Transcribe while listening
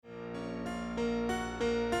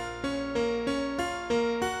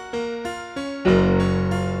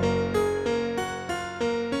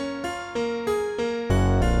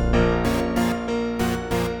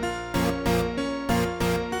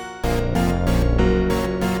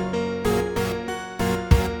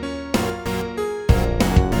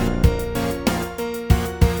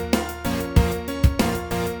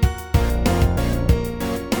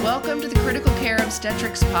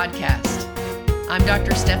Obstetrics Podcast. I'm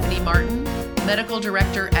Dr. Stephanie Martin, Medical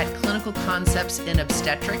Director at Clinical Concepts in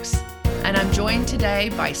Obstetrics, and I'm joined today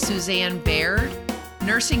by Suzanne Baird,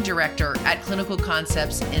 Nursing Director at Clinical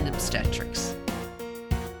Concepts in Obstetrics.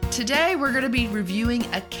 Today, we're going to be reviewing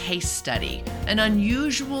a case study, an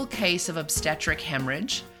unusual case of obstetric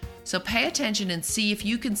hemorrhage. So pay attention and see if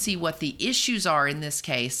you can see what the issues are in this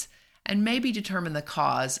case and maybe determine the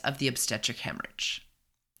cause of the obstetric hemorrhage.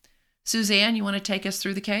 Suzanne, you want to take us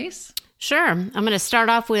through the case? Sure. I'm going to start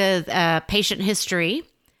off with patient history.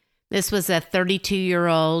 This was a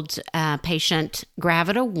 32-year-old patient,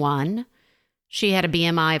 gravida 1. She had a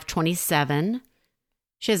BMI of 27.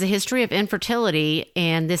 She has a history of infertility,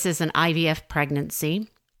 and this is an IVF pregnancy.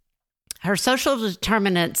 Her social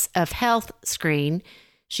determinants of health screen: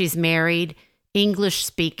 she's married,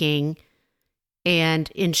 English-speaking, and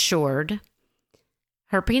insured.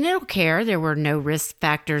 Her prenatal care, there were no risk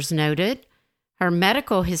factors noted. Her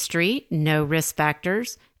medical history, no risk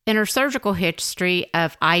factors. And her surgical history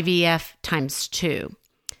of IVF ×2.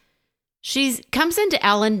 She comes into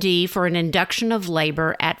L&D for an induction of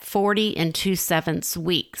labor at 40 2/7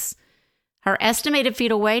 weeks. Her estimated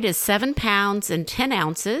fetal weight is 7 pounds and 10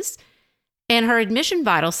 ounces, and her admission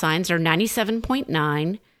vital signs are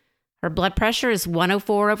 97.9. Her blood pressure is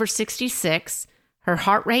 104/66. Her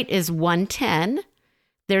heart rate is 110.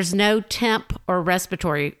 There's no temp or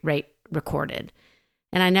respiratory rate recorded.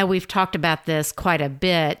 And I know we've talked about this quite a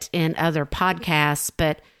bit in other podcasts,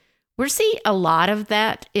 but we're seeing a lot of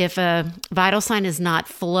that. If a vital sign is not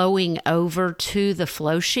flowing over to the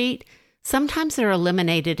flow sheet, sometimes they're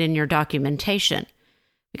eliminated in your documentation,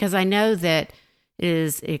 because I know that it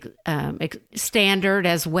is standard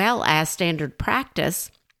as well as standard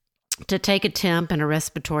practice to take a temp and a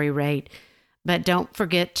respiratory rate, but don't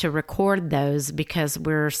forget to record those because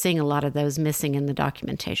we're seeing a lot of those missing in the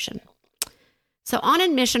documentation. So on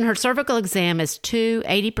admission, her cervical exam is 2,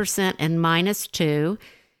 80%, and -2.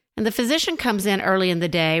 And the physician comes in early in the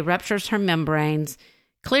day, ruptures her membranes,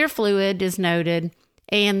 clear fluid is noted,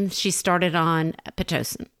 and she started on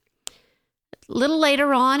Pitocin. A little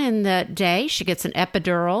later on in the day, she gets an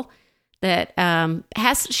epidural that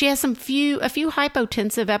she has a few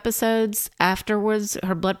hypotensive episodes afterwards.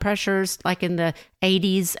 Her blood pressure's like in the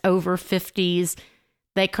 80s, over 50s.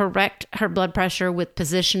 They correct her blood pressure with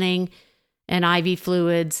positioning and IV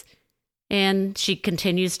fluids, and she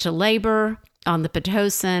continues to labor on the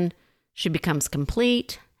Pitocin. She becomes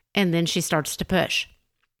complete, and then she starts to push.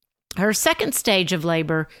 Her second stage of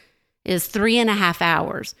labor is 3.5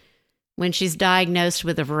 hours when she's diagnosed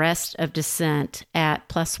with arrest of descent at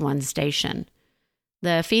 +1 station.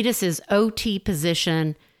 The fetus is OT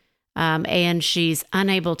position, and she's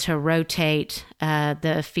unable to rotate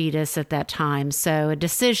the fetus at that time. So a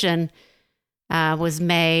decision was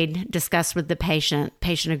made, discussed with the patient.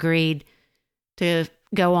 Patient agreed to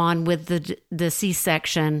go on with the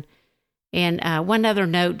C-section. And one other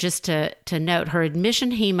note, just to note, her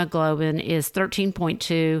admission hemoglobin is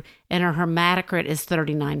 13.2 and her hematocrit is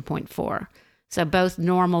 39.4. So both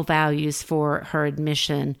normal values for her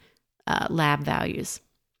admission lab values.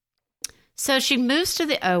 So she moves to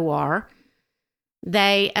the OR.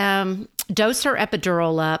 They dose her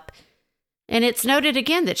epidural up, and it's noted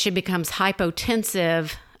again that she becomes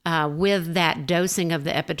hypotensive with that dosing of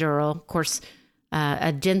the epidural. Of course,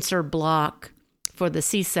 a denser block for the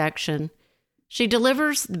C-section. She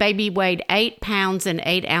delivers, the baby weighed 8 pounds and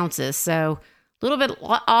 8 ounces, so a little bit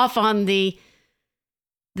off on the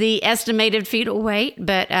estimated fetal weight,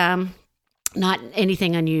 but not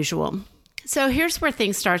anything unusual. So here's where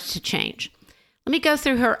things start to change. Let me go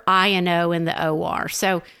through her I&O in the OR.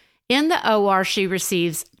 So in the OR, she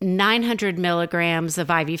receives 900 milligrams of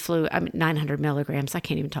IV fluid. 900 milligrams, I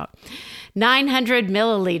can't even talk. 900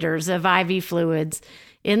 milliliters of IV fluids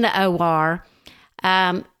in the OR.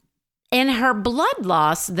 In her blood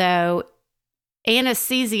loss, though,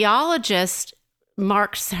 anesthesiologist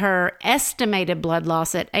marks her estimated blood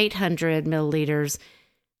loss at 800 milliliters.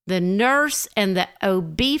 The nurse and the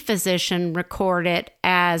OB physician record it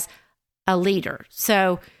as a liter.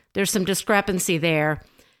 So there's some discrepancy there.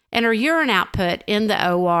 And her urine output in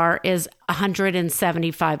the OR is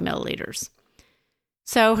 175 milliliters.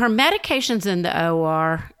 So her medications in the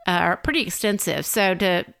OR are pretty extensive. So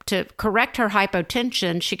to correct her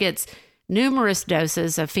hypotension, she gets numerous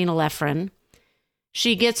doses of phenylephrine.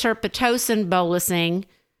 She gets her Pitocin bolusing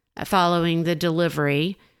following the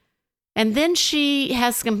delivery. And then she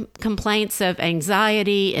has some complaints of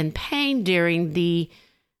anxiety and pain during the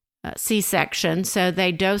C-section. So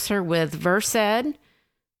they dose her with Versed,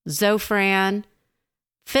 Zofran,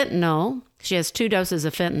 fentanyl. She has 2 doses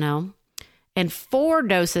of fentanyl, and 4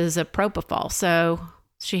 doses of propofol. So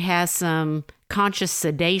she has some conscious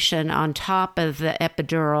sedation on top of the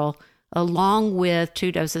epidural, along with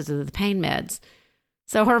 2 doses of the pain meds.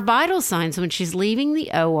 So her vital signs when she's leaving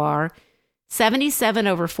the OR,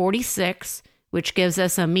 77/46, which gives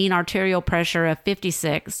us a mean arterial pressure of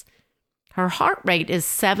 56. Her heart rate is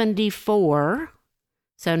 74,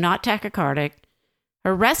 so not tachycardic.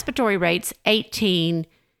 Her respiratory rate's 18,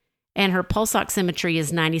 and her pulse oximetry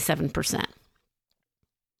is 97%.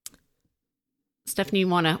 Stephanie,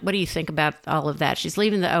 what do you think about all of that? She's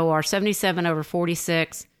leaving the OR,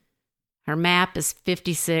 77/46. Her MAP is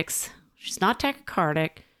 56. She's not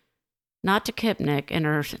tachycardic, not tachypnic, and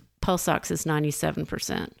her pulse ox is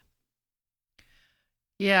 97%.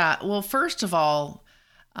 Yeah, well, first of all,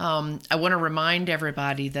 I want to remind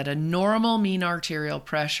everybody that a normal mean arterial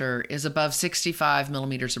pressure is above 65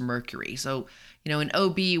 millimeters of mercury. So, in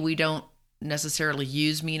OB, we don't necessarily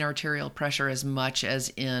use mean arterial pressure as much as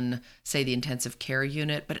in, say, the intensive care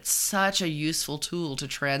unit, but it's such a useful tool to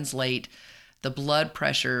translate the blood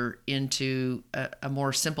pressure into a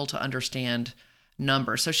more simple to understand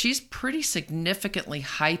number. So she's pretty significantly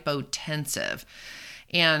hypotensive.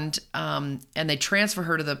 And they transfer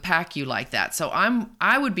her to the PACU like that. So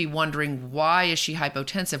I would be wondering, why is she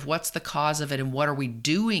hypotensive? What's the cause of it, and what are we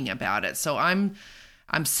doing about it? So I'm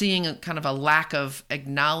seeing a kind of a lack of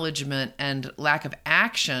acknowledgement and lack of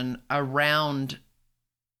action around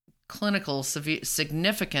clinical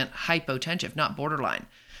significant hypotension, not borderline.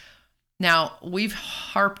 Now, we've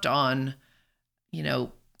harped on,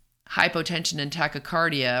 hypotension and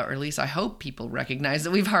tachycardia, or at least I hope people recognize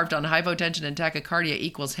that we've harped on hypotension and tachycardia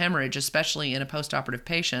equals hemorrhage, especially in a postoperative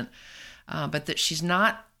patient, but that she's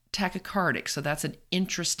not tachycardic. So that's an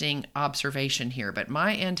interesting observation here. But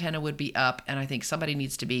my antenna would be up, and I think somebody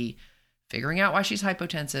needs to be figuring out why she's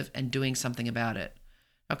hypotensive and doing something about it.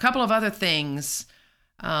 A couple of other things,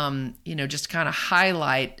 just to kind of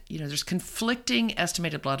highlight, there's conflicting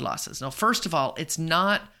estimated blood losses. Now, first of all, it's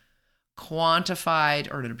not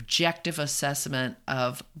quantified or an objective assessment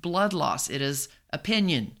of blood loss. It is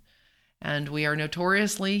opinion. And we are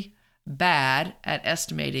notoriously bad at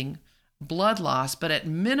estimating blood loss, but at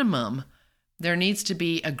minimum, there needs to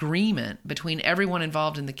be agreement between everyone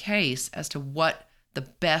involved in the case as to what the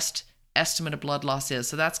best estimate of blood loss is.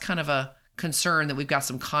 So that's kind of a concern that we've got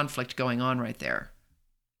some conflict going on right there.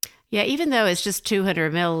 Yeah, even though it's just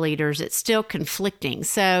 200 milliliters, it's still conflicting.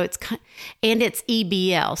 So it's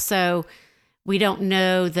EBL, so we don't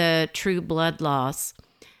know the true blood loss.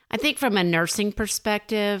 I think from a nursing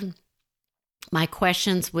perspective, my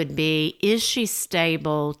questions would be, is she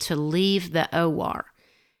stable to leave the OR?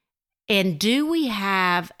 And do we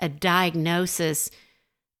have a diagnosis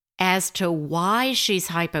as to why she's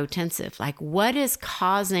hypotensive? Like, what is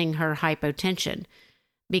causing her hypotension?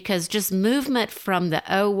 Because just movement from the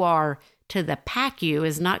OR to the PACU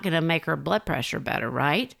is not going to make her blood pressure better,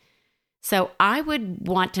 right? So I would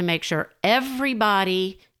want to make sure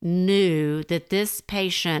everybody knew that this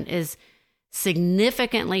patient is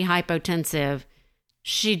significantly hypotensive.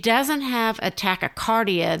 She doesn't have a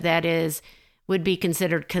tachycardia that would be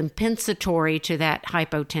considered compensatory to that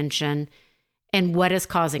hypotension, and what is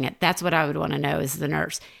causing it. That's what I would want to know as the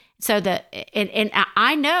nurse. So and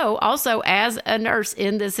I know also as a nurse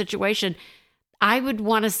in this situation, I would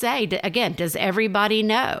want to say, again, does everybody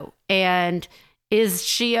know? And is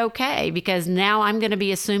she okay? Because now I'm going to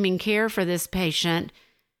be assuming care for this patient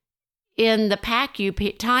in the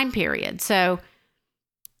PACU time period. So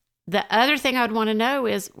the other thing I would want to know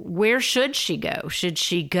is, where should she go? Should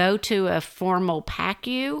she go to a formal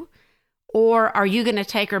PACU? Or are you going to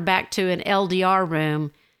take her back to an LDR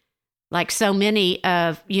room like so many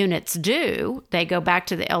of units do? They go back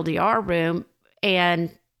to the LDR room,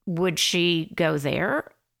 and would she go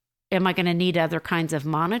there? Am I going to need other kinds of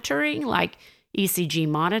monitoring, like ECG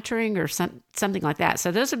monitoring or something like that?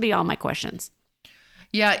 So those would be all my questions.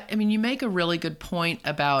 Yeah, I mean, you make a really good point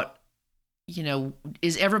about,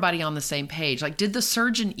 is everybody on the same page? Like, did the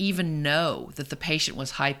surgeon even know that the patient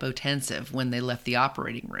was hypotensive when they left the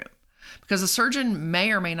operating room? Because the surgeon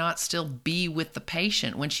may or may not still be with the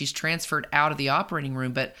patient when she's transferred out of the operating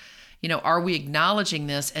room. But, are we acknowledging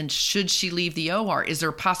this? And should she leave the OR? Is there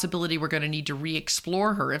a possibility we're going to need to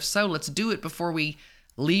re-explore her? If so, let's do it before we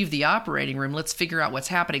leave the operating room. Let's figure out what's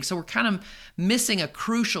happening. So we're kind of missing a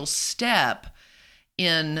crucial step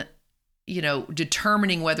in,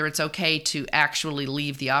 determining whether it's okay to actually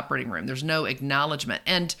leave the operating room. There's no acknowledgement.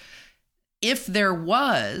 And if there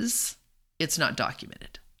was, it's not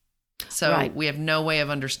documented. So right. We have no way of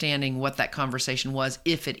understanding what that conversation was,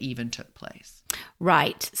 if it even took place.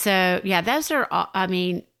 Right. So, yeah, those are,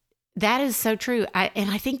 That is so true. And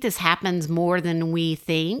I think this happens more than we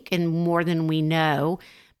think and more than we know,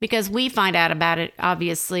 because we find out about it,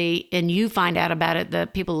 obviously, and you find out about it, the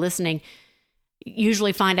people listening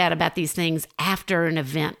usually find out about these things after an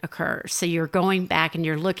event occurs. So you're going back and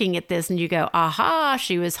you're looking at this and you go, aha,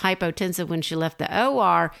 she was hypotensive when she left the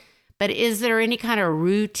OR. But is there any kind of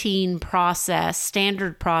routine process,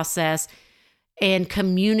 standard process, and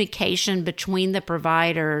communication between the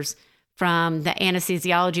providers from the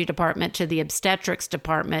anesthesiology department to the obstetrics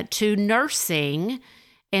department to nursing?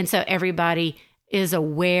 And so everybody is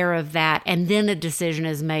aware of that. And then a decision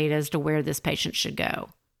is made as to where this patient should go.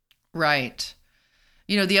 Right.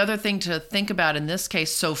 You know, the other thing to think about in this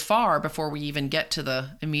case so far, before we even get to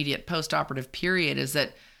the immediate postoperative period, is that,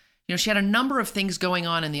 you know, she had a number of things going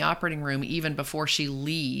on in the operating room even before she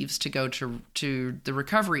leaves to go to the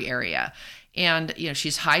recovery area. And, you know,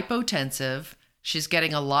 she's hypotensive. She's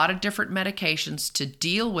getting a lot of different medications to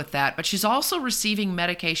deal with that, but she's also receiving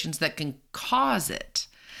medications that can cause it.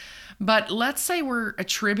 But let's say we're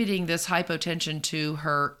attributing this hypotension to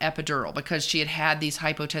her epidural because she had these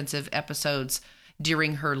hypotensive episodes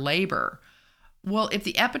during her labor. Well, if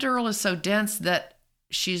the epidural is so dense that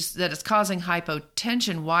it's causing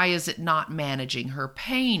hypotension, why is it not managing her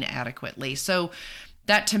pain adequately? So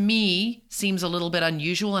that to me seems a little bit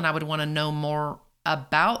unusual, and I would want to know more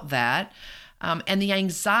about that. And the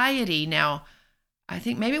anxiety, now, I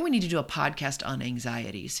think maybe we need to do a podcast on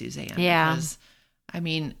anxiety, Suzanne. Yeah. Because, I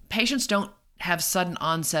mean, patients don't have sudden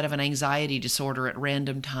onset of an anxiety disorder at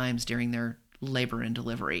random times during their labor and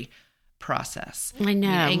delivery process. I know.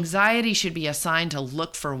 Anxiety should be a sign to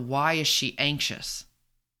look for why is she anxious.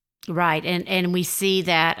 Right. And we see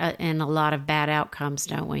that in a lot of bad outcomes,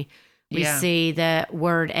 don't we? We see the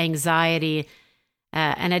word anxiety.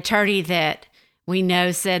 An attorney that we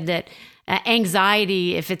know said that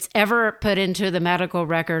anxiety, if it's ever put into the medical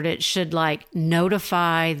record, it should like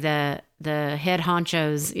notify the head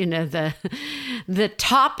honchos, you know, the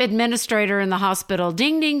top administrator in the hospital.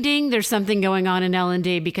 Ding, ding, ding. There's something going on in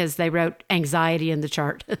L&D because they wrote anxiety in the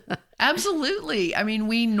chart. Absolutely. I mean,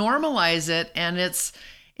 we normalize it, and it's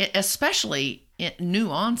especially new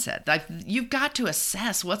onset. Like, you've got to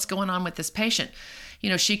assess what's going on with this patient. You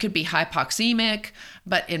know, she could be hypoxemic,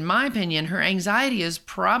 but in my opinion, her anxiety is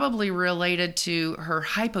probably related to her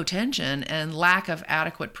hypotension and lack of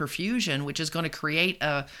adequate perfusion, which is going to create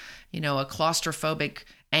a claustrophobic,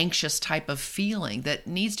 anxious type of feeling that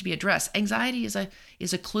needs to be addressed. Anxiety is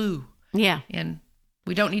a clue. Yeah. And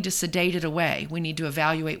we don't need to sedate it away. We need to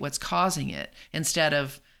evaluate what's causing it instead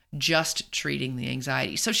of just treating the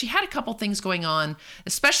anxiety. So she had a couple things going on,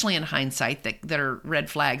 especially in hindsight, that are red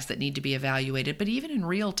flags that need to be evaluated. But even in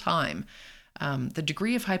real time, the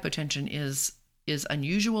degree of hypotension is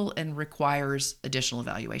unusual and requires additional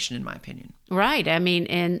evaluation, in my opinion. Right. I mean,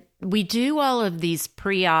 and we do all of these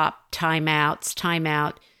pre-op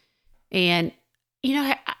timeout. And, you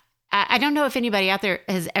know, I don't know if anybody out there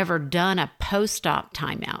has ever done a post-op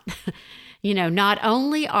timeout. You know, not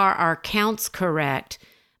only are our counts correct,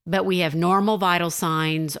 but we have normal vital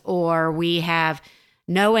signs, or we have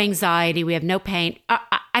no anxiety, we have no pain.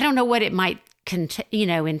 I don't know what it might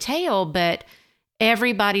entail, but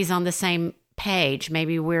everybody's on the same page.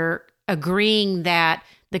 Maybe we're agreeing that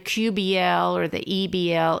the QBL or the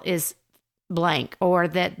EBL is blank, or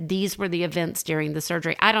that these were the events during the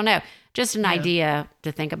surgery. I don't know. Just an idea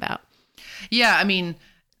to think about. Yeah, I mean,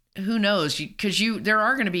 who knows? Because there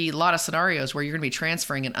are going to be a lot of scenarios where you're going to be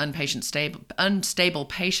transferring an unstable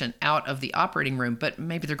patient out of the operating room, but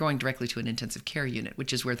maybe they're going directly to an intensive care unit,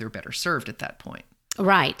 which is where they're better served at that point.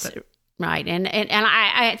 Right. Right. And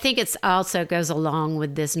I think it's also goes along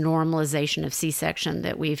with this normalization of C-section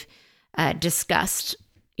that we've discussed.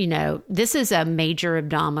 You know, this is a major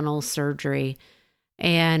abdominal surgery,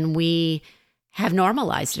 and we have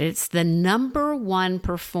normalized it. It's the number one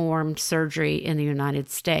performed surgery in the United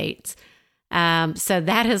States. So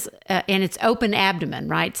that is, and it's open abdomen,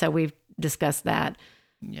 right? So we've discussed that.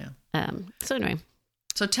 Yeah. So anyway.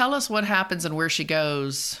 So tell us what happens and where she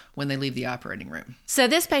goes when they leave the operating room. So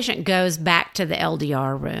this patient goes back to the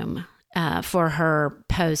LDR room for her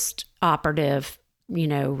post-operative,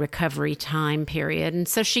 recovery time period. And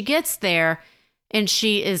so she gets there and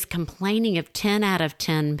she is complaining of 10 out of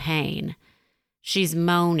 10 pain. She's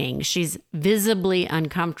moaning. She's visibly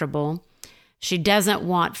uncomfortable. She doesn't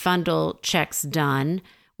want fundal checks done,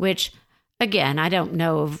 which, again, I don't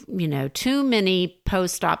know of, too many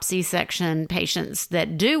post-op C-section patients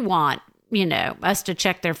that do want, us to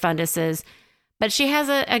check their funduses. But she has,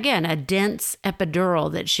 a dense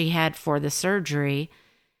epidural that she had for the surgery.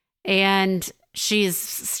 And she's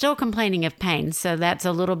still complaining of pain. So that's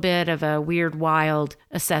a little bit of a weird, wild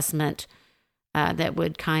assessment that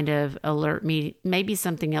would kind of alert me. Maybe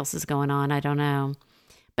something else is going on. I don't know.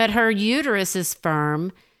 But her uterus is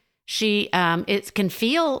firm. It can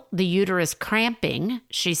feel the uterus cramping,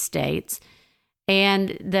 she states,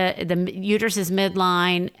 and the uterus is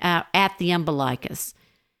midline at the umbilicus.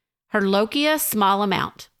 Her lochia, small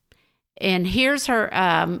amount. And here's her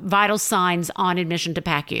vital signs on admission to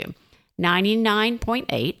PACU.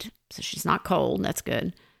 99.8, so she's not cold. That's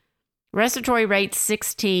good. Respiratory rate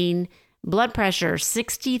 16, blood pressure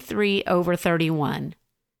 63/31.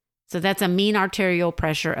 So that's a mean arterial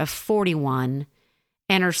pressure of 41,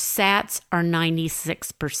 and her SATs are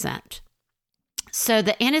 96%. So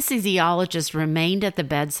the anesthesiologist remained at the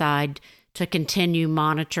bedside to continue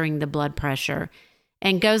monitoring the blood pressure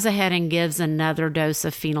and goes ahead and gives another dose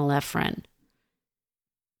of phenylephrine.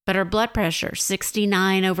 But her blood pressure,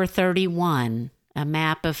 69/31, a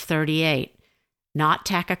MAP of 38, not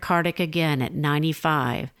tachycardic again at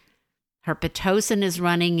 95. Her Pitocin is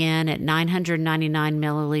running in at 999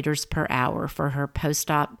 milliliters per hour for her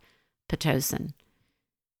post-op Pitocin.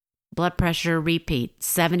 Blood pressure repeat,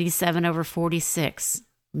 77/46,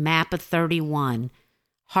 MAP of 31,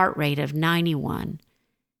 heart rate of 91.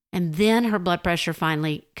 And then her blood pressure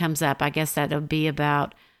finally comes up. I guess that'll be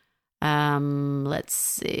about,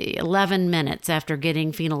 11 minutes after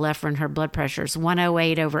getting phenylephrine. Her blood pressure is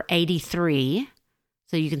 108/83.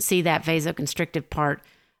 So you can see that vasoconstrictive part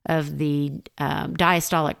of the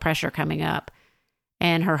diastolic pressure coming up.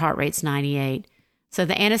 And her heart rate's 98. So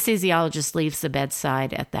the anesthesiologist leaves the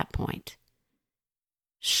bedside at that point.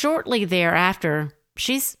 Shortly thereafter,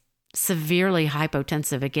 she's severely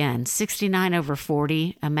hypotensive again,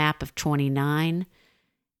 69/40, a MAP of 29,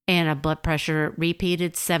 and a blood pressure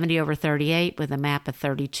repeated 70/38 with a MAP of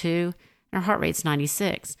 32, and her heart rate's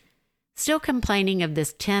 96. Still complaining of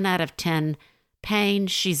this 10 out of 10 pain.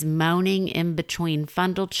 She's moaning in between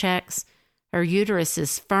fundal checks. Her uterus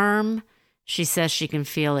is firm. She says she can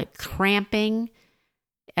feel it cramping,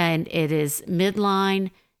 and it is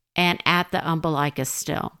midline and at the umbilicus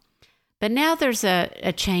still. But now there's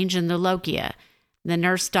a change in the lochia. The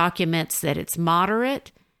nurse documents that it's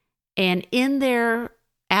moderate, and in their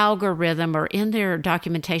algorithm or in their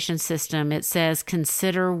documentation system, it says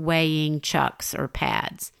consider weighing chucks or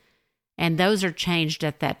pads. And those are changed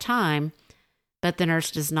at that time, but the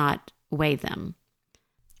nurse does not weigh them.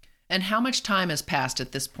 And how much time has passed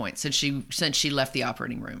at this point since she left the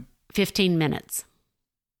operating room? 15 minutes.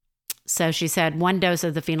 So she's had one dose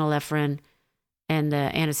of the phenylephrine, and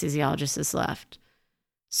the anesthesiologist is left.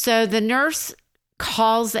 So the nurse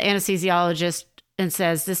calls the anesthesiologist and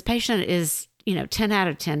says, this patient is, 10 out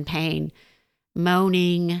of 10 pain,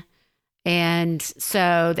 moaning. And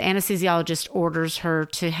so the anesthesiologist orders her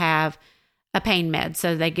to have a pain med.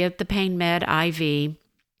 So they give the pain med IV,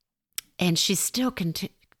 and she still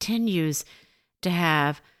continues to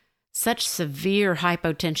have such severe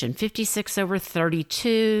hypotension,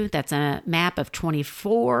 56/32. That's a MAP of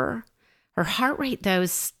 24. Her heart rate, though,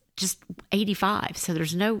 is just 85. So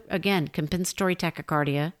there's no, again, compensatory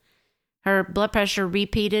tachycardia. Her blood pressure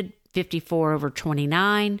repeated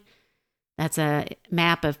 54/29. That's a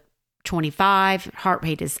MAP of 25. Heart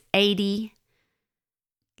rate is 80.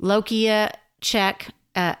 Lochia check,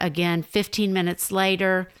 again, 15 minutes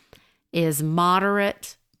later, is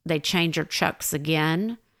moderate. They change her chucks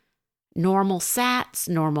again. Normal SATs,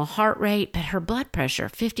 normal heart rate, but her blood pressure,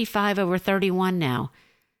 55/31 now.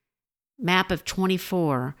 MAP of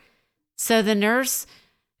 24. So the nurse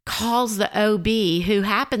calls the OB, who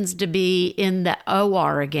happens to be in the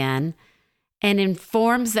OR again, and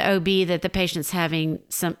informs the OB that the patient's having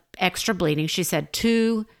some extra bleeding. She said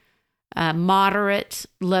 2 moderate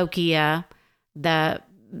lochia. The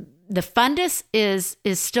fundus is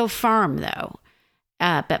still firm, though,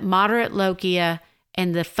 but moderate lochia,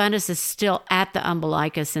 and the fundus is still at the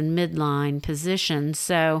umbilicus in midline position.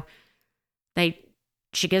 So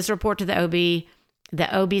she gives a report to the OB.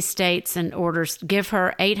 The OB states and orders give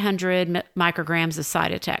her 800 micrograms of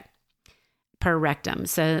Cytotec per rectum.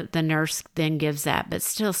 So the nurse then gives that, but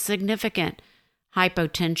still significant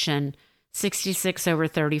hypotension,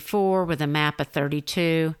 66/34 with a MAP of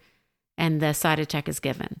 32, and the Cytotec is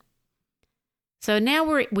given. So now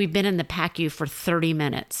we've been in the PACU for 30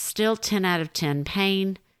 minutes, still 10 out of 10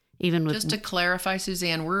 pain, even with... Just to clarify,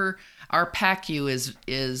 Suzanne, our PACU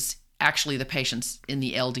is actually the patients in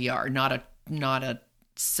the LDR, not a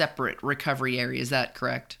separate recovery area. Is that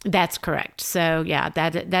correct? That's correct. So yeah,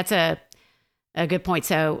 that's a good point.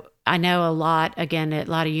 So I know a lot of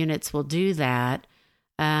units will do that,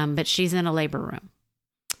 but she's in a labor room.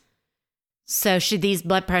 So these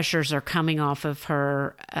blood pressures are coming off of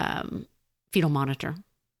her fetal monitor.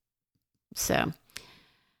 So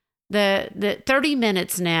the 30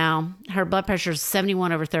 minutes now, her blood pressure is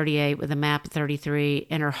 71/38 with a MAP of 33,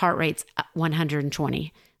 and her heart rate's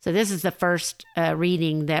 120. So this is the first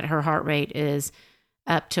reading that her heart rate is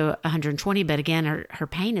up to 120, but again, her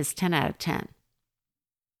pain is 10 out of 10.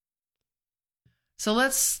 So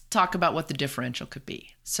let's talk about what the differential could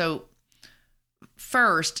be. So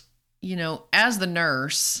first, as the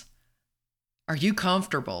nurse, are you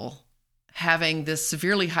comfortable having this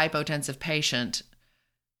severely hypotensive patient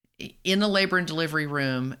in the labor and delivery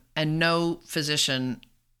room and no physician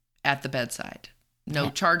at the bedside? No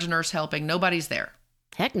charge nurse helping, nobody's there.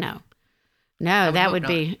 Heck no. No, that would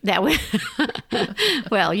be,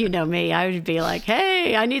 well, you know me, I would be like,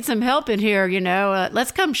 hey, I need some help in here,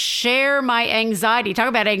 let's come share my anxiety. Talk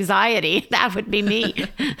about anxiety. That would be me.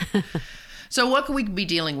 So what could we be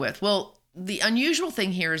dealing with? Well, the unusual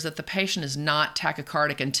thing here is that the patient is not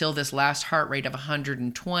tachycardic until this last heart rate of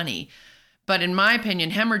 120. But in my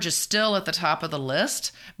opinion, hemorrhage is still at the top of the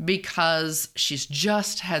list because she's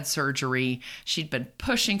just had surgery. She'd been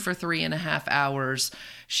pushing for 3.5 hours.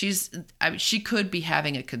 She could be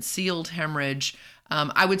having a concealed hemorrhage.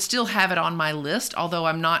 I would still have it on my list, although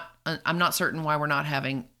I'm not certain why we're not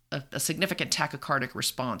having a significant tachycardic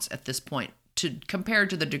response at this point compared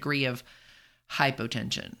to the degree of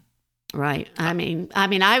hypotension. Right. I mean,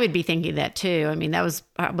 I would be thinking that too. I mean, that was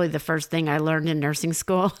probably the first thing I learned in nursing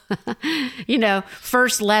school.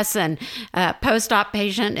 First lesson, post-op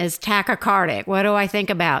patient is tachycardic. What do I think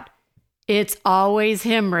about? It's always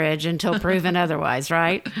hemorrhage until proven otherwise,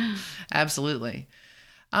 right? Absolutely.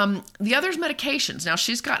 The other is medications. Now,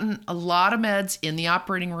 she's gotten a lot of meds in the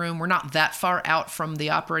operating room. We're not that far out from the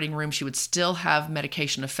operating room. She would still have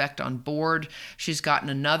medication effect on board. She's gotten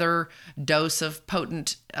another dose of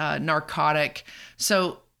potent narcotic.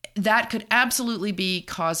 So that could absolutely be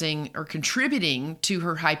causing or contributing to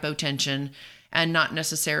her hypotension and not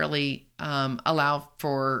necessarily allow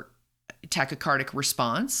for tachycardic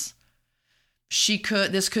response.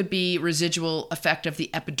 This could be residual effect of the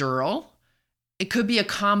epidural. It could be a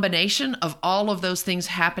combination of all of those things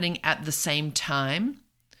happening at the same time.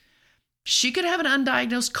 She could have an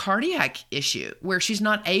undiagnosed cardiac issue where she's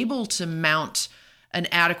not able to mount an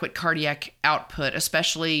adequate cardiac output,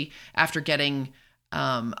 especially after getting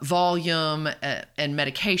volume and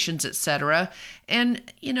medications, etc. And,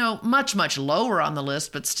 much, much lower on the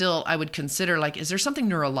list, but still I would consider, is there something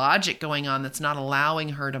neurologic going on that's not allowing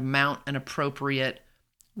her to mount an appropriate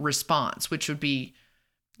response, which would be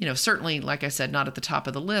certainly, like I said, not at the top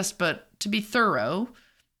of the list, but to be thorough,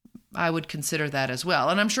 I would consider that as well.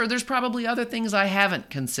 And I'm sure there's probably other things I haven't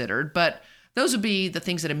considered, but those would be the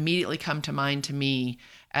things that immediately come to mind to me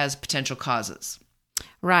as potential causes.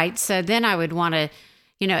 Right. So then I would want to,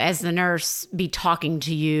 as the nurse, be talking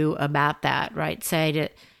to you about that, right? Say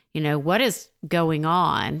to, what is going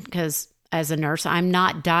on? Because as a nurse, I'm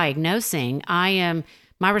not diagnosing. My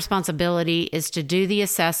responsibility is to do the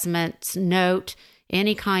assessments, note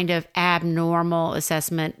any kind of abnormal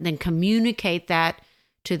assessment, then communicate that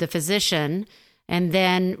to the physician, and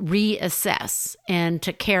then reassess and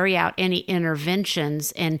to carry out any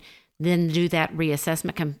interventions and then do that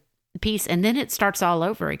reassessment piece. And then it starts all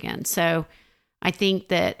over again. So I think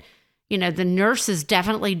that, the nurse is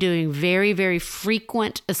definitely doing very, very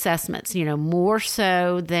frequent assessments, more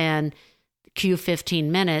so than Q15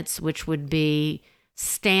 minutes, which would be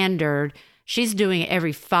standard. She's doing it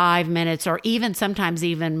every 5 minutes or even sometimes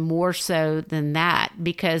even more so than that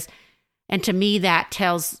and to me, that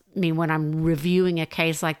tells me when I'm reviewing a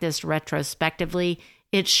case like this retrospectively,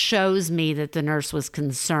 it shows me that the nurse was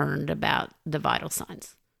concerned about the vital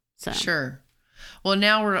signs. So. Sure. Well,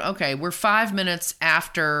 now we're 5 minutes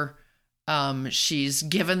after she's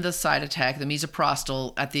given the side attack, the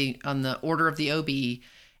misoprostol on the order of the OB.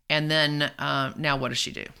 And then now what does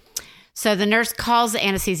she do? So the nurse calls the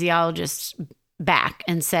anesthesiologist back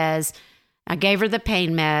and says, I gave her the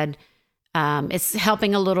pain med. It's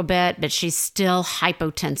helping a little bit, but she's still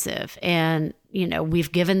hypotensive. And,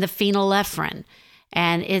 we've given the phenylephrine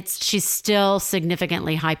and she's still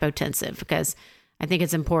significantly hypotensive because I think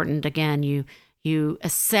it's important. Again, you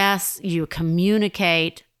assess, you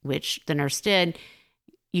communicate, which the nurse did.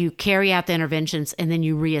 You carry out the interventions and then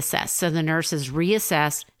you reassess. So the nurse is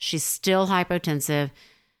reassessed. She's still hypotensive.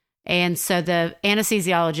 And so the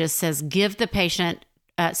anesthesiologist says, give the patient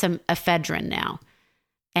some ephedrine now.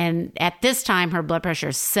 And at this time, her blood pressure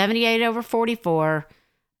is 78/44,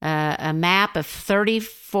 a MAP of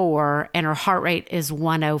 34, and her heart rate is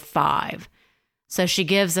 105. So she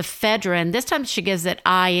gives ephedrine. This time she gives it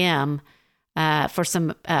IM for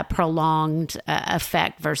some prolonged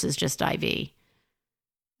effect versus just IV.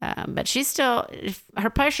 But she's still, if her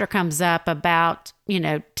pressure comes up about,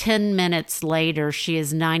 10 minutes later, she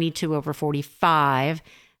is 92/45,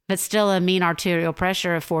 but still a mean arterial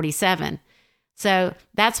pressure of 47. So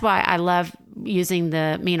that's why I love using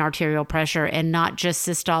the mean arterial pressure and not just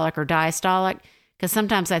systolic or diastolic, because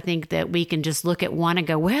sometimes I think that we can just look at one and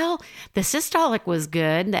go, well, the systolic was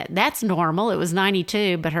good. That's normal. It was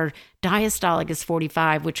 92, but her diastolic is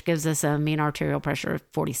 45, which gives us a mean arterial pressure of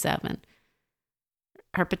 47.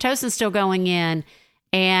 Her Pitocin's still going in,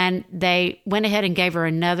 and they went ahead and gave her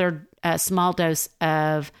another small dose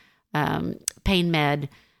of pain med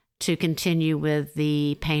to continue with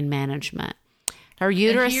the pain management. Her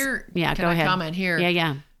uterus. Can go ahead. I comment here?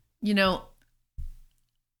 Yeah.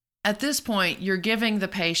 At this point, you're giving the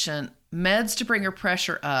patient meds to bring her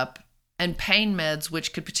pressure up and pain meds,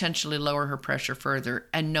 which could potentially lower her pressure further,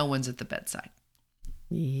 and no one's at the bedside.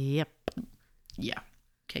 Yep. Yeah.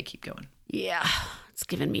 Okay, keep going. Yeah, it's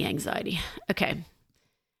giving me anxiety. Okay.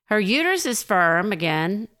 Her uterus is firm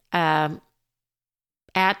again, at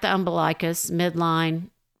the umbilicus, midline.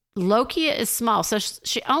 Lochia is small. So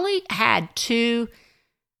she only had 2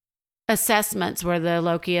 assessments where the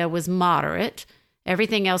lochia was moderate.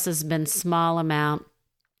 Everything else has been small amount.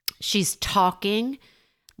 She's talking.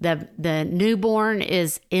 The newborn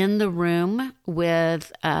is in the room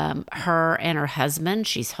with her and her husband.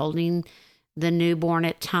 She's holding the newborn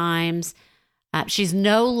at times. She's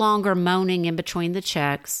no longer moaning in between the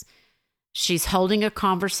checks. She's holding a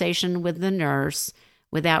conversation with the nurse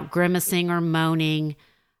without grimacing or moaning.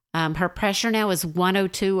 Her pressure now is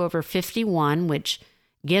 102/51, which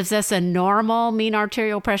gives us a normal mean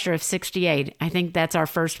arterial pressure of 68. I think that's our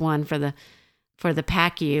first one for the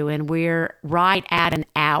PACU, and we're right at an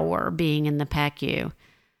hour being in the PACU.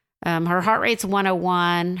 Her heart rate's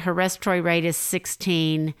 101. Her respiratory rate is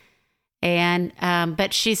 16. And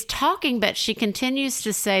but she's talking, but she continues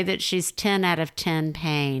to say that she's 10 out of 10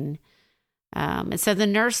 pain. And so the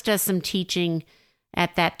nurse does some teaching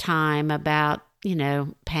at that time about,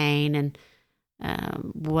 pain and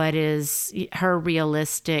what is her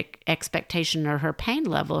realistic expectation or her pain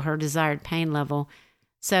level, her desired pain level.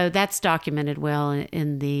 So that's documented well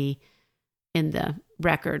in the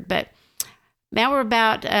record. But now we're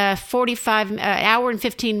about hour and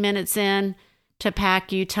 15 minutes in to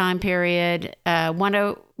PACU time period,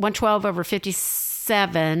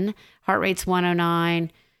 112/57, heart rate's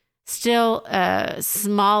 109, still a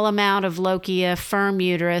small amount of lochia, firm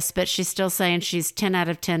uterus, but she's still saying she's 10 out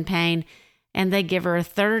of 10 pain, and they give her a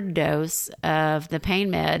 3rd dose of the pain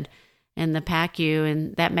med in the PACU,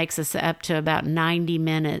 and that makes us up to about 90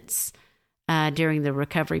 minutes during the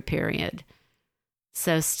recovery period.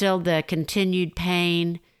 So still the continued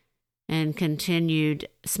pain and continued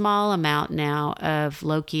small amount now of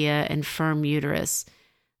lochia and firm uterus.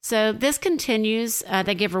 So this continues.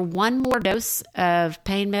 They give her 1 more dose of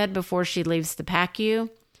pain med before she leaves the PACU.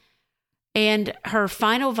 And her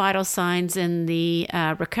final vital signs in the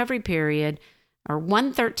recovery period are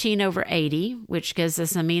 113/80, which gives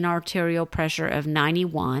us a mean arterial pressure of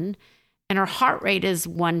 91. And her heart rate is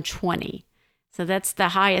 120. So that's the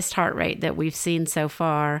highest heart rate that we've seen so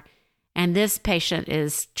far. And this patient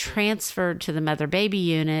is transferred to the mother-baby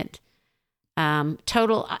unit.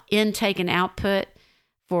 Total intake and output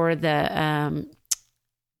for the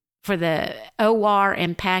OR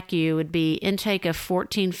and PACU would be intake of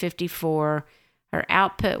 1454. Her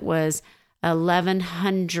output was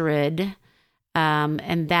 1100,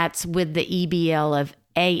 and that's with the EBL of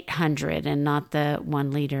 800 and not the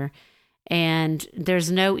 1 liter. And there's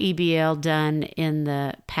no EBL done in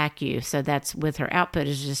the PACU. So that's with her output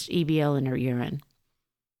is just EBL in her urine.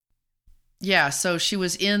 Yeah, so she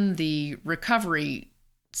was in the recovery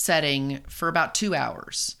setting for about 2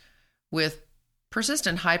 hours with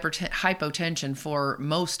persistent hypotension for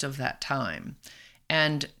most of that time.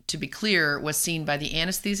 And to be clear, was seen by the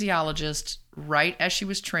anesthesiologist right as she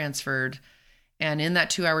was transferred. And in that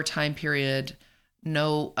 2-hour time period,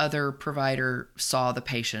 no other provider saw the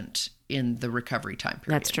patient in the recovery time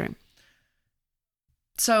period. That's true.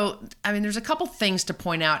 So, there's a couple things to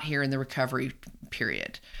point out here in the recovery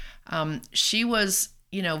period. She was,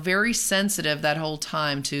 very sensitive that whole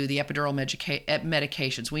time to the epidural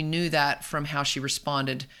medications. We knew that from how she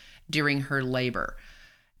responded during her labor.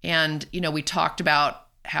 And, we talked about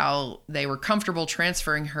how they were comfortable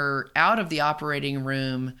transferring her out of the operating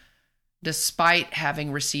room despite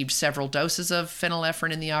having received several doses of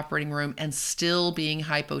phenylephrine in the operating room and still being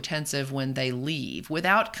hypotensive when they leave,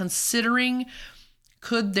 without considering,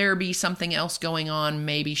 could there be something else going on?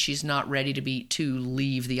 Maybe she's not ready to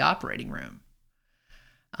leave the operating room.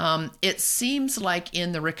 It seems like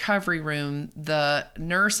in the recovery room, the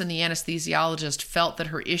nurse and the anesthesiologist felt that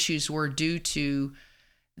her issues were due to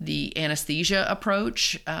the anesthesia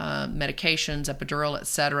approach, medications, epidural,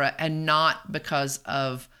 etc., and not because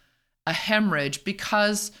of a hemorrhage,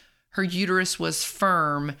 because her uterus was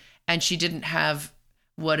firm and she didn't have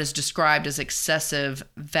what is described as excessive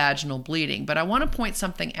vaginal bleeding. But I want to point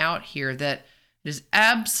something out here, that it is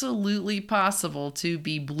absolutely possible to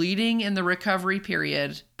be bleeding in the recovery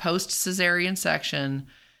period post-cesarean section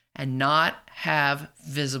and not have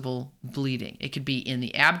visible bleeding. It could be in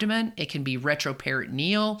the abdomen, it can be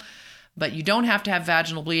retroperitoneal, but you don't have to have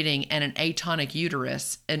vaginal bleeding and an atonic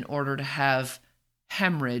uterus in order to have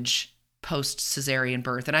hemorrhage post-cesarean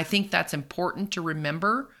birth. And I think that's important to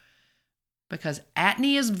remember, because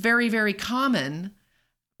atony is very, very common,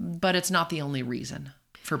 but it's not the only reason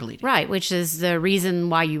for bleeding. Right, which is the reason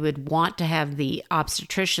why you would want to have the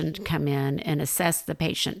obstetrician come in and assess the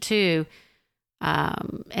patient too,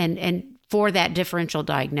 and for that differential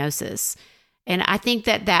diagnosis. And I think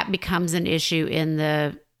that becomes an issue in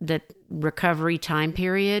the recovery time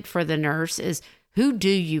period for the nurse is, who do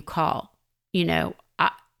you call? You know,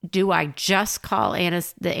 do I just call the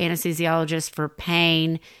anesthesiologist for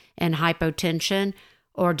pain and hypotension,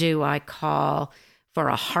 or do I call for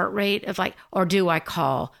a heart rate of or do I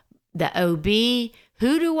call the OB?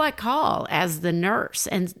 Who do I call as the nurse?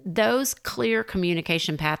 And those clear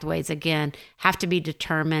communication pathways, again, have to be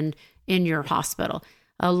determined in your hospital.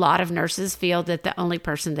 A lot of nurses feel that the only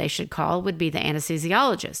person they should call would be the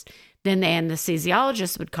anesthesiologist. Then the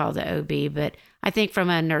anesthesiologist would call the OB. But I think from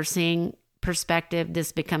a nursing perspective,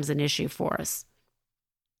 this becomes an issue for us.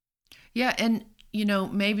 Yeah, and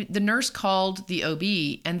maybe the nurse called the OB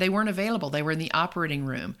and they weren't available. They were in the operating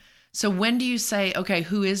room. So when do you say, okay,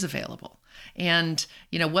 who is available? And,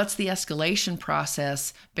 what's the escalation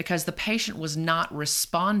process? Because the patient was not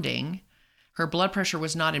responding. Her blood pressure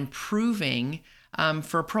was not improving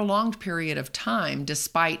for a prolonged period of time,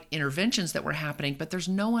 despite interventions that were happening, but there's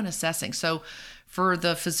no one assessing. So for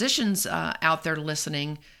the physicians out there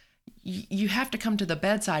listening, you have to come to the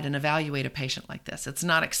bedside and evaluate a patient like this. It's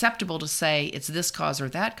not acceptable to say it's this cause or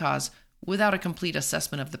that cause without a complete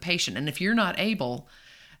assessment of the patient. And if you're not able,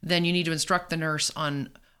 then you need to instruct the nurse on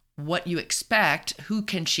what you expect, who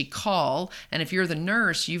can she call, and if you're the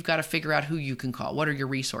nurse, you've got to figure out who you can call. What are your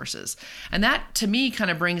resources? And that, to me,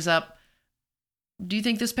 kind of brings up, do you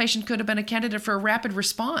think this patient could have been a candidate for a rapid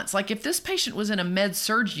response? Like if this patient was in a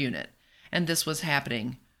med-surg unit and this was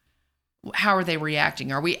happening, how are they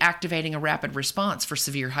reacting? Are we activating a rapid response for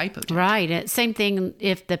severe hypotension? Right. Same thing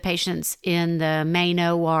if the patient's in the main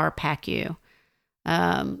OR PACU.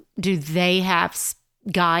 Do they have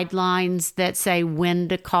guidelines that say when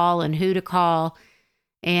to call and who to call?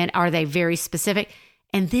 And are they very specific?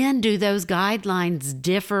 And then do those guidelines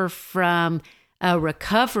differ from a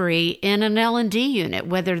recovery in an L&D unit,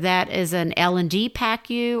 whether that is an L&D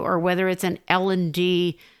PACU or whether it's an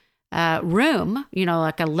L&D room,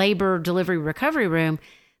 like a labor delivery recovery room?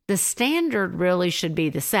 The standard really should be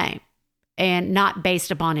the same and not based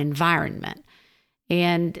upon environment.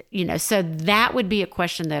 And, so that would be a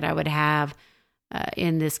question that I would have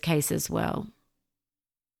in this case as well.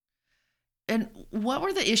 And what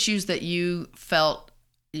were the issues that you felt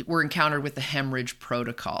were encountered with the hemorrhage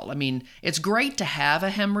protocol? I mean, it's great to have a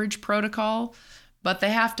hemorrhage protocol, but they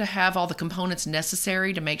have to have all the components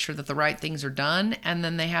necessary to make sure that the right things are done. And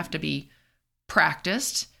then they have to be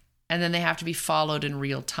practiced, and then they have to be followed in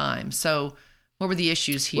real time. So what were the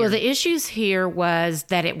issues here? Well, the issues here was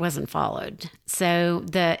that it wasn't followed. So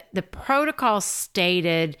the protocol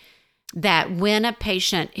stated that when a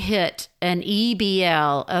patient hit an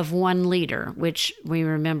EBL of 1 liter, which we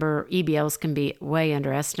remember EBLs can be way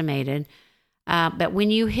underestimated, but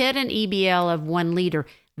when you hit an EBL of 1 liter,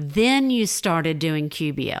 then you started doing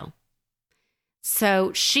QBL.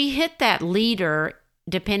 So she hit that liter,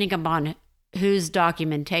 depending upon whose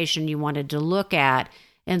documentation you wanted to look at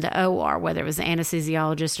in the OR, whether it was the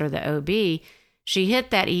anesthesiologist or the OB. She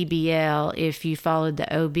hit that EBL. If you followed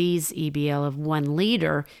the OB's EBL of 1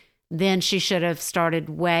 liter, then she should have started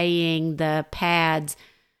weighing the pads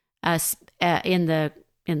in the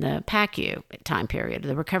PACU time period,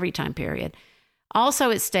 the recovery time period. Also,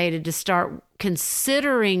 it stated to start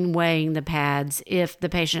considering weighing the pads if the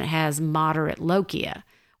patient has moderate lochia,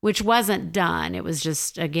 which wasn't done. It was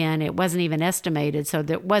just, again, it wasn't even estimated. So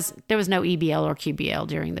there was no EBL or QBL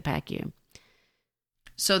during the PACU.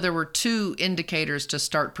 So there were 2 indicators to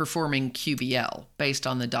start performing QBL based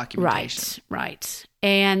on the documentation. Right.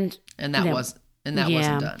 And that wasn't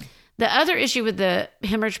done. The other issue with the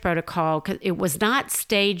hemorrhage protocol, 'cause it was not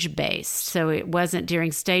stage-based. So it wasn't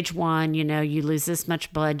during stage 1, you lose this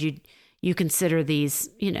much blood. You consider these,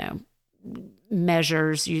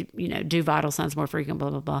 measures, do vital signs more frequent, blah,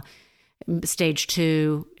 blah, blah. Stage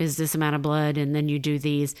 2 is this amount of blood, and then you do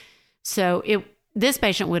these. So this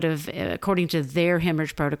patient would have, according to their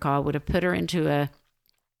hemorrhage protocol, would have put her into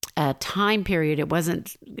a time period. It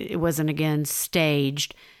wasn't again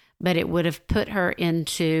staged, but it would have put her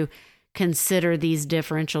into consider these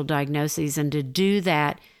differential diagnoses. And to do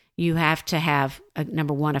that, you have to have,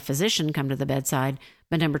 number one, a physician come to the bedside,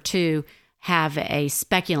 but number 2, have a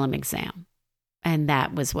speculum exam. And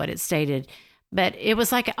that was what it stated. But it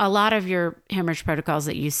was like a lot of your hemorrhage protocols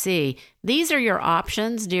that you see. These are your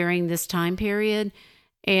options during this time period.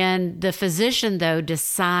 And the physician, though,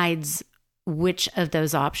 decides which of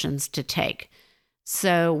those options to take.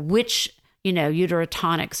 So which,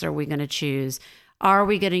 uterotonics are we going to choose? Are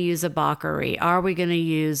we going to use a Bakary? Are we going to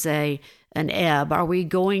use an Ebb? Are we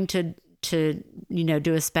going to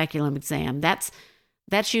do a speculum exam? That's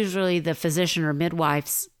usually the physician or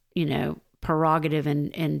midwife's, prerogative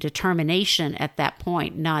and determination at that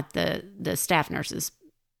point, not the staff nurses.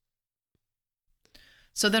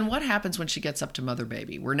 So then what happens when she gets up to mother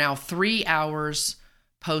baby? We're now 3 hours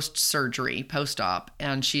post-surgery, post-op,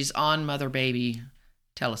 and she's on mother baby.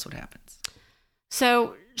 Tell us what happens.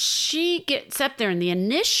 So she gets up there, and the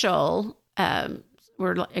initial,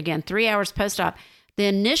 we're again 3 hours post-op, the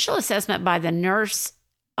initial assessment by the nurse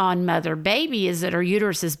on mother baby is that her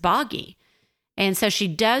uterus is boggy. And so she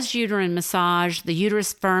does uterine massage. The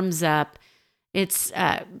uterus firms up. It's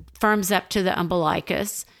firms up to the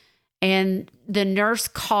umbilicus. And the nurse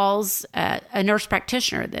calls a nurse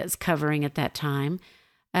practitioner that's covering at that time.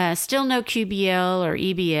 Still no QBL or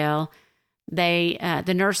EBL.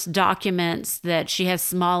 The nurse documents that she has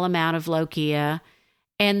small amount of lochia.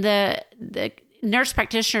 And the nurse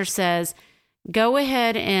practitioner says, go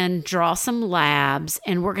ahead and draw some labs,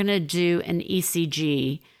 and we're going to do an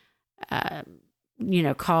ECG,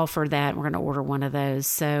 call for that. We're going to order one of those.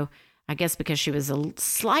 So I guess because she was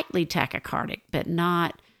slightly tachycardic, but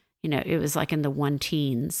not, it was like in the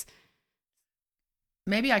 1-teens.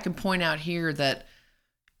 Maybe I can point out here that,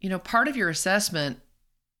 part of your assessment,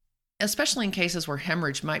 especially in cases where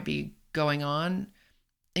hemorrhage might be going on,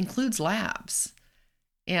 includes labs.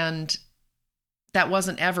 And that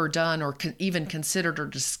wasn't ever done or even considered or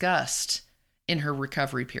discussed in her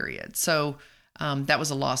recovery period. So that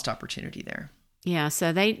was a lost opportunity there. Yeah,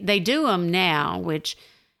 so they do them now, which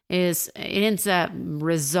it ends up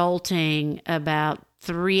resulting about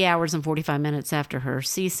 3 hours and 45 minutes after her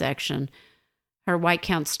C-section. Her white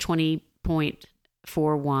count's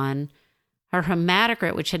 20.41. Her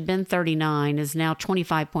hematocrit, which had been 39, is now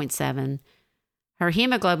 25.7. Her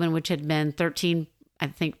hemoglobin, which had been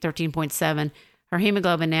 13.7, her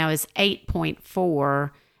hemoglobin now is 8.4,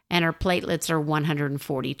 and her platelets are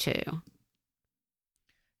 142.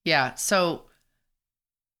 Yeah, so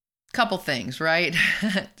couple things, right?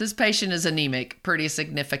 This patient is anemic pretty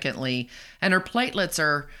significantly, and her platelets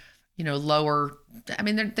are, lower. I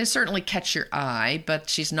mean, they certainly catch your eye, but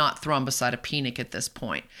she's not thrombocytopenic at this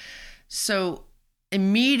point. So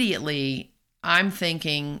immediately I'm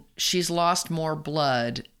thinking she's lost more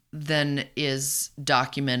blood than is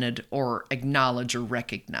documented or acknowledged or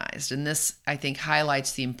recognized. And this, I think,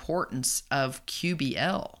 highlights the importance of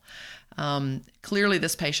QBL. Clearly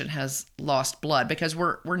this patient has lost blood because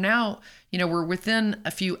we're now, we're within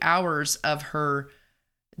a few hours of her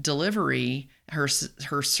delivery, her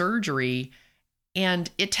surgery, and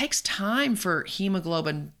it takes time for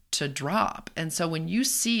hemoglobin to drop. And so when you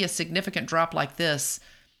see a significant drop like this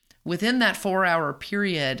within that 4-hour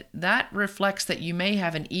period, that reflects that you may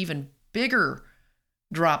have an even bigger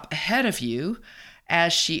drop ahead of you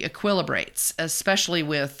as she equilibrates, especially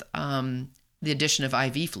with the addition of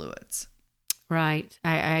IV fluids. Right.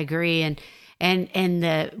 I agree. And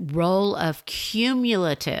the role of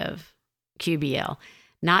cumulative QBL,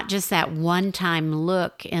 not just that one-time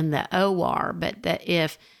look in the OR, but that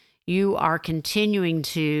if you are continuing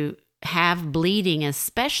to have bleeding,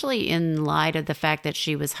 especially in light of the fact that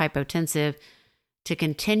she was hypotensive, to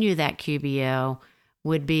continue that QBL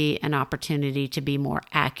would be an opportunity to be more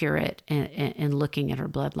accurate in looking at her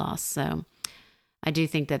blood loss. So I do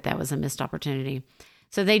think that was a missed opportunity.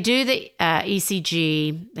 So they do the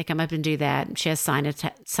ECG. They come up and do that. She has sinus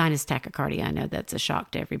tachycardia. I know that's a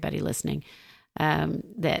shock to everybody listening.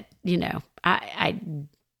 That,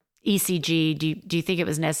 ECG, do you think it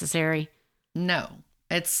was necessary? No.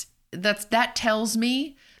 That tells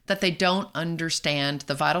me that they don't understand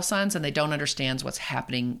the vital signs and they don't understand what's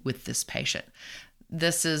happening with this patient.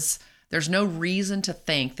 This is There's no reason to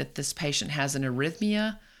think that this patient has an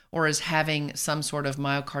arrhythmia or is having some sort of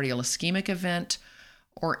myocardial ischemic event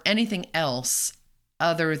or anything else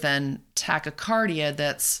other than tachycardia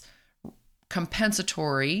that's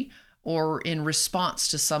compensatory or in response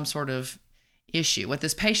to some sort of issue. What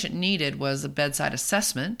this patient needed was a bedside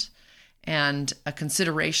assessment and a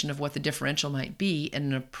consideration of what the differential might be and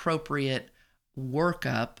an appropriate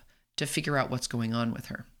workup to figure out what's going on with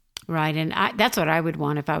her. Right. And that's what I would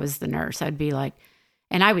want if I was the nurse. I'd be like,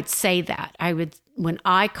 and I would say that. When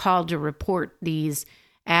I called to report these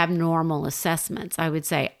abnormal assessments, I would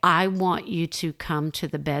say, I want you to come to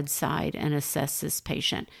the bedside and assess this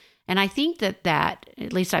patient. And I think that,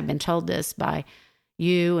 at least I've been told this by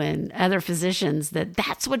you and other physicians,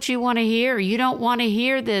 that's what you want to hear. You don't want to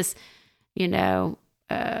hear this, okay,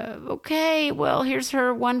 well, here's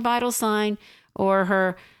her one vital sign or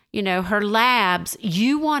her labs.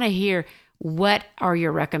 You want to hear, what are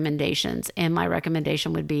your recommendations? And my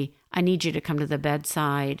recommendation would be, I need you to come to the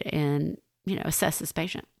bedside and, assess this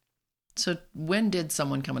patient. So when did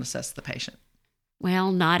someone come and assess the patient?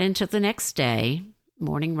 Well, not until the next day,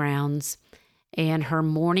 morning rounds, and her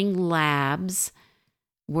morning labs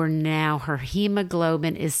were now, her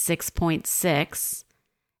hemoglobin is 6.6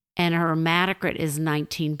 and her hematocrit is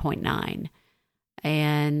 19.9.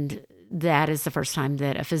 And that is the first time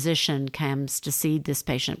that a physician comes to see this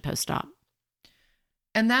patient post-op.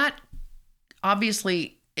 And that,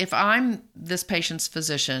 obviously, if I'm this patient's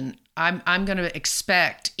physician, I'm going to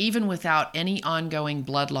expect, even without any ongoing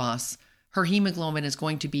blood loss, her hemoglobin is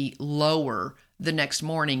going to be lower the next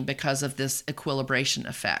morning because of this equilibration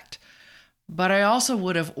effect. But I also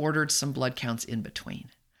would have ordered some blood counts in between,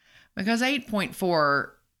 because 8.4,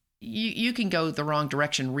 you can go the wrong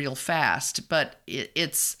direction real fast, but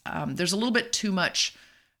it's there's a little bit too much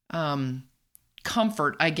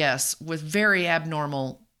comfort, I guess, with very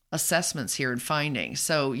abnormal assessments here and findings.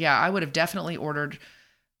 So yeah, I would have definitely ordered,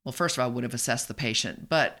 well, first of all, I would have assessed the patient,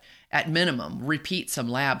 but at minimum, repeat some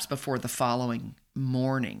labs before the following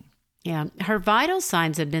morning. Yeah, her vital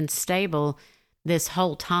signs have been stable this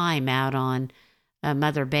whole time out on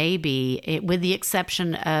mother-baby, with the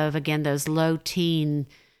exception of, again, those low teen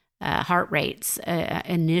heart rates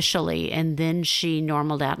initially, and then she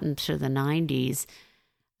normaled out into the 90s.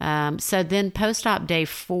 So then post-op day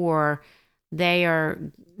 4, they are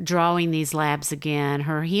drawing these labs again.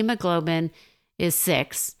 Her hemoglobin is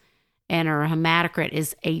 6 and her hematocrit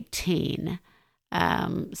is 18.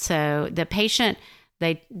 So the patient,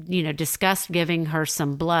 they discussed giving her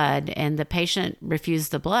some blood, and the patient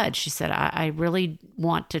refused the blood. She said, I really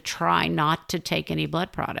want to try not to take any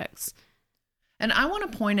blood products. And I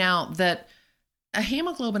want to point out that a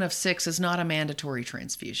hemoglobin of 6 is not a mandatory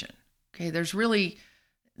transfusion. Okay, there's really,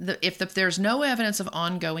 if there's no evidence of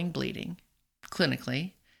ongoing bleeding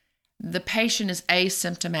clinically, the patient is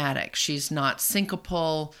asymptomatic. She's not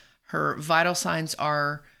syncopal. Her vital signs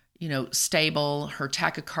are, stable. Her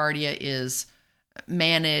tachycardia is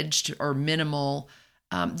managed or minimal.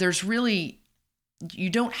 There's really, you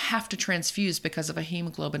don't have to transfuse because of a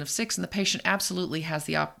hemoglobin of 6, and the patient absolutely has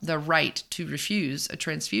the right to refuse a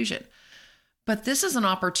transfusion. But this is an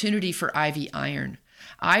opportunity for IV iron.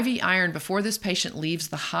 IV iron, before this patient leaves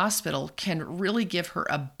the hospital, can really give her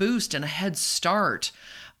a boost and a head start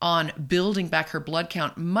on building back her blood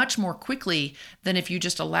count much more quickly than if you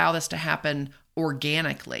just allow this to happen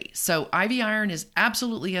organically. So IV iron is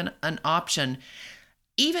absolutely an option.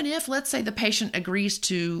 Even if, let's say, the patient agrees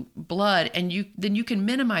to blood, and then you can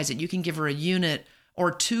minimize it. You can give her a unit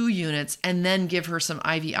or 2 units and then give her some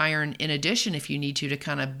IV iron in addition if you need to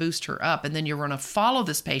kind of boost her up. And then you're going to follow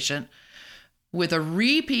this patient with a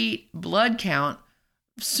repeat blood count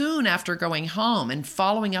soon after going home and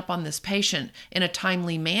following up on this patient in a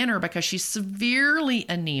timely manner because she's severely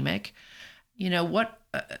anemic.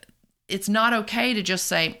 It's not okay to just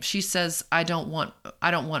say, she says, I don't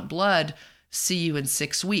want blood. See you in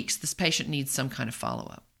 6 weeks. This patient needs some kind of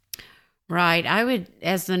follow-up. Right. I would,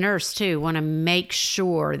 as the nurse too, want to make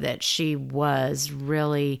sure that she was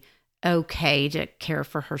really okay to care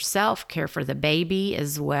for herself, care for the baby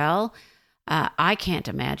as well. I can't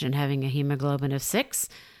imagine having a hemoglobin of 6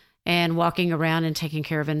 and walking around and taking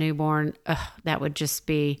care of a newborn. That would just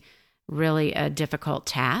be really a difficult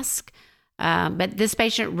task. But this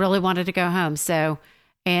patient really wanted to go home. So,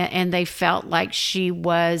 and they felt like she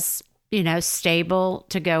was, stable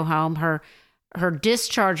to go home. Her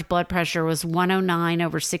discharge blood pressure was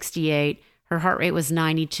 109/68. Her heart rate was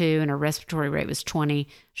 92 and her respiratory rate was 20.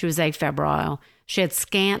 She was afebrile. She had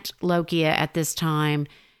scant lochia at this time,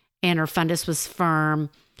 and her fundus was firm.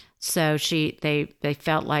 So they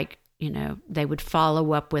felt like, they would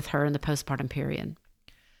follow up with her in the postpartum period.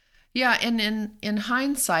 Yeah, and in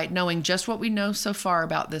hindsight, knowing just what we know so far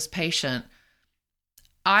about this patient,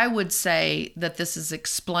 I would say that this is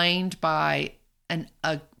explained by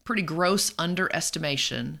a pretty gross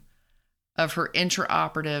underestimation of her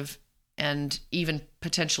intraoperative and even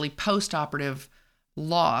potentially postoperative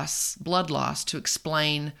blood loss to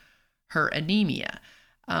explain her anemia.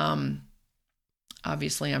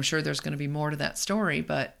 Obviously, I'm sure there's going to be more to that story,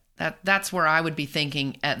 but that's where I would be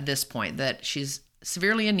thinking at this point, that she's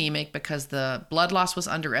severely anemic because the blood loss was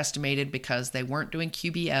underestimated because they weren't doing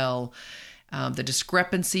QBL. The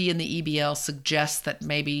discrepancy in the EBL suggests that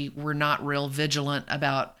maybe we're not real vigilant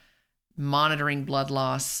about monitoring blood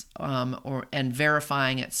loss and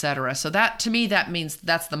verifying, et cetera. So that, to me, that means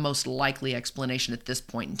that's the most likely explanation at this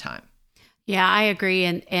point in time. Yeah, I agree.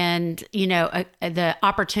 And you know, the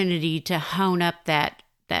opportunity to hone up that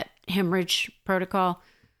hemorrhage protocol.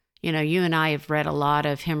 You know, you and I have read a lot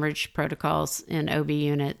of hemorrhage protocols in OB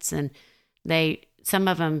units, and some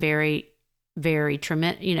of them very, very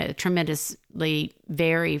tremendously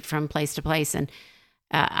vary from place to place. And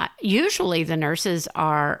usually the nurses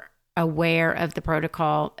are aware of the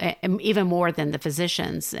protocol even more than the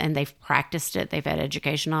physicians, and they've practiced it. They've had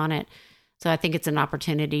education on it. So I think it's an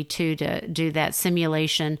opportunity too to do that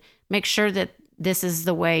simulation, make sure that this is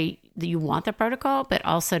the way that you want the protocol, but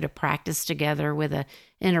also to practice together with a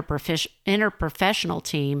interprofessional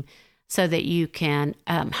team so that you can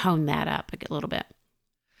hone that up a little bit.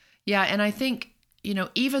 Yeah, and I think, you know,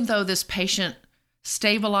 even though this patient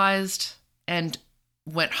stabilized and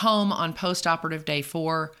went home on postoperative day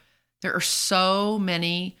 4, there are so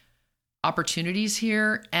many opportunities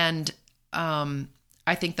here. And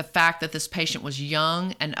I think the fact that this patient was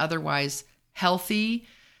young and otherwise healthy,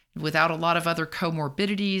 without a lot of other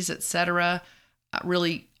comorbidities, et cetera,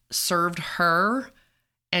 really served her.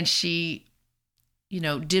 And she, you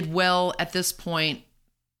know, did well at this point,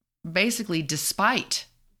 basically despite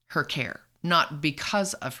her care, not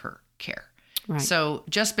because of her care. Right. So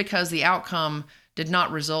just because the outcome did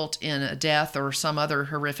not result in a death or some other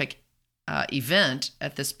horrific event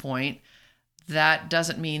at this point, that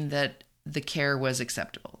doesn't mean that the care was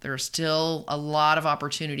acceptable. There are still a lot of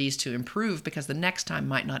opportunities to improve because the next time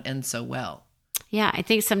might not end so well. Yeah, I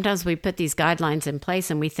think sometimes we put these guidelines in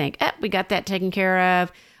place and we think, we got that taken care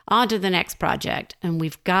of, on to the next project. And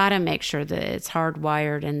we've got to make sure that it's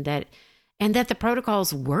hardwired and that the protocol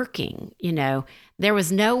is working. You know, there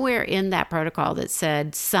was nowhere in that protocol that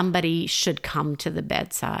said somebody should come to the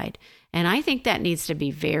bedside. And I think that needs to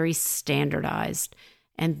be very standardized.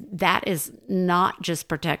 And that is not just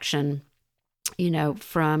protection, you know,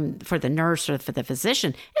 for the nurse or for the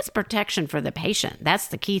physician. It's protection for the patient. That's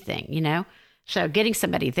the key thing, you know. So getting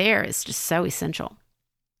somebody there is just so essential.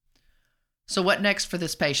 So what next for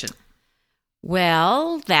this patient?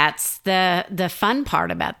 Well, that's the fun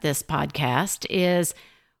part about this podcast is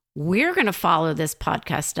we're going to follow this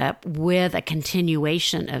podcast up with a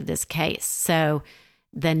continuation of this case. So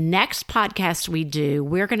the next podcast we do,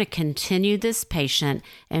 we're going to continue this patient,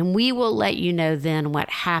 and we will let you know then what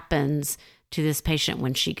happens to this patient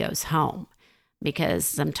when she goes home, because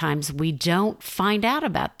sometimes we don't find out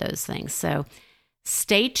about those things. So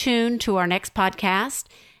stay tuned to our next podcast.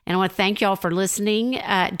 And I want to thank y'all for listening.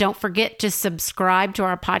 Don't forget to subscribe to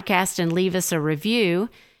our podcast and leave us a review.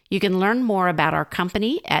 You can learn more about our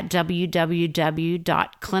company at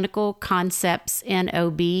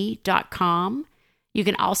www.clinicalconceptsnob.com. You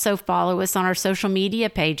can also follow us on our social media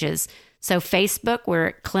pages. So Facebook, we're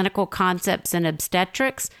at Clinical Concepts in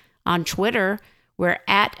Obstetrics. On Twitter, we're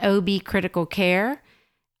at OB Critical Care.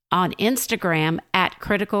 On Instagram, at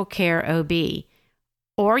Critical Care OB.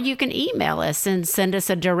 Or you can email us and send us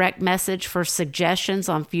a direct message for suggestions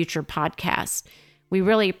on future podcasts. We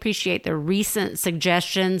really appreciate the recent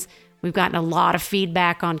suggestions. We've gotten a lot of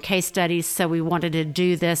feedback on case studies, so we wanted to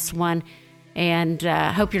do this one. And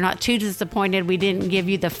hope you're not too disappointed we didn't give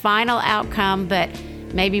you the final outcome, but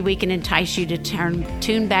maybe we can entice you to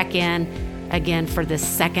tune back in again for the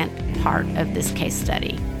second part of this case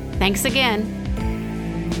study. Thanks again.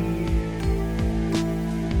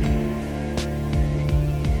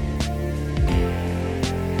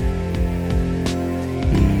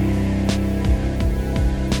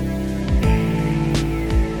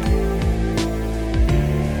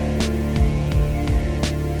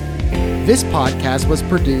 This podcast was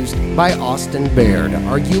produced by Austin Baird.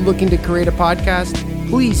 Are you looking to create a podcast?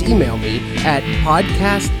 Please email me at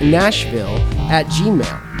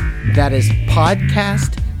podcastnashville@gmail.com. That is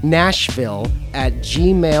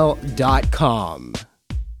podcastnashville@gmail.com.